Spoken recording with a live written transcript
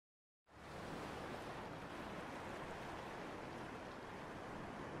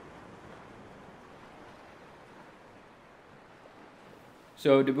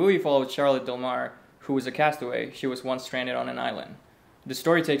So the Buoy follows Charlotte Delmar, who was a castaway. She was once stranded on an island. The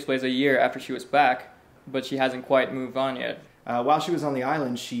story takes place a year after she was back, but she hasn't quite moved on yet. While she was on the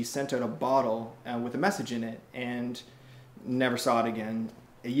island, she sent out a bottle with a message in it and never saw it again.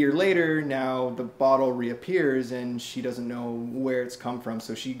 A year later, now the bottle reappears and she doesn't know where it's come from,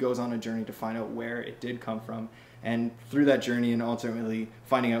 so she goes on a journey to find out where it did come from. And through that journey and ultimately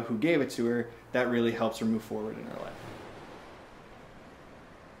finding out who gave it to her, that really helps her move forward in her life.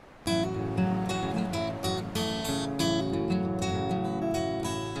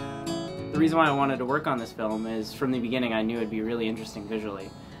 The reason why I wanted to work on this film is from the beginning I knew it'd be really interesting visually.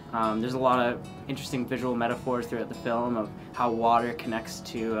 There's a lot of interesting visual metaphors throughout the film of how water connects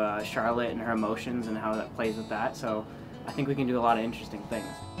to Charlotte and her emotions and how that plays with that, so I think we can do a lot of interesting things.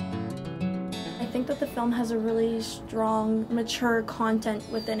 I think that the film has a really strong, mature content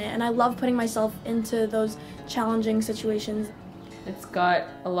within it, and I love putting myself into those challenging situations. It's got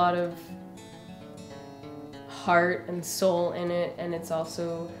a lot of heart and soul in it, and it's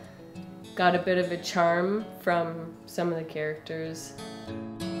also got a bit of a charm from some of the characters.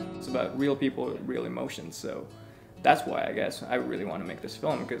 It's about real people, real emotions, so that's why I guess I really want to make this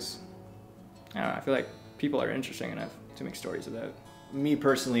film, because I don't know, I feel like people are interesting enough to make stories about. Me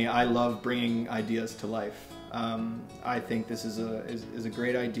personally, I love bringing ideas to life. I think this is a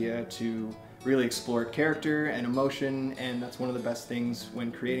great idea to really explore character and emotion, and that's one of the best things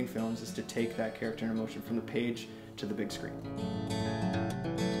when creating films is to take that character and emotion from the page to the big screen.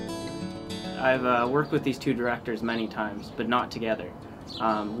 I've worked with these two directors many times, but not together.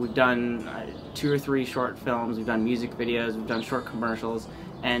 We've done 2 or 3 short films, we've done music videos, we've done short commercials,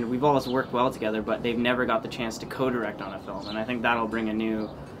 and we've always worked well together, but they've never got the chance to co-direct on a film, and I think that'll bring a new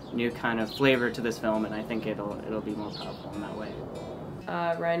kind of flavor to this film, and I think it'll be more powerful in that way.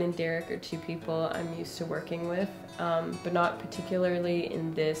 Ryan and Derek are 2 people I'm used to working with, but not particularly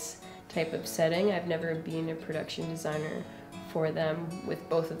in this type of setting. I've never been a production designer for them, with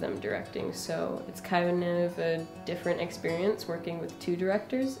both of them directing, so it's kind of a different experience working with 2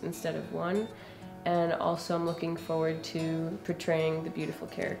 directors instead of 1, and also I'm looking forward to portraying the beautiful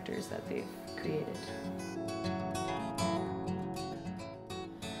characters that they've created.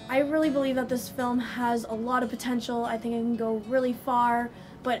 I really believe that this film has a lot of potential. I think it can go really far,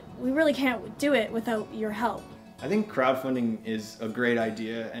 but we really can't do it without your help. I think crowdfunding is a great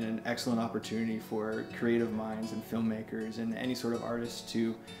idea and an excellent opportunity for creative minds and filmmakers and any sort of artists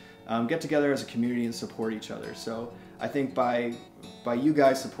to get together as a community and support each other. So I think by you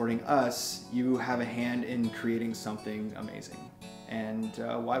guys supporting us, you have a hand in creating something amazing. And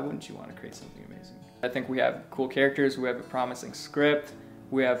why wouldn't you want to create something amazing? I think we have cool characters, we have a promising script,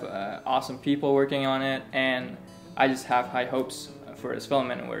 we have awesome people working on it, and I just have high hopes for this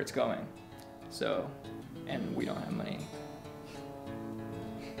film and where it's going. So, and we don't have money.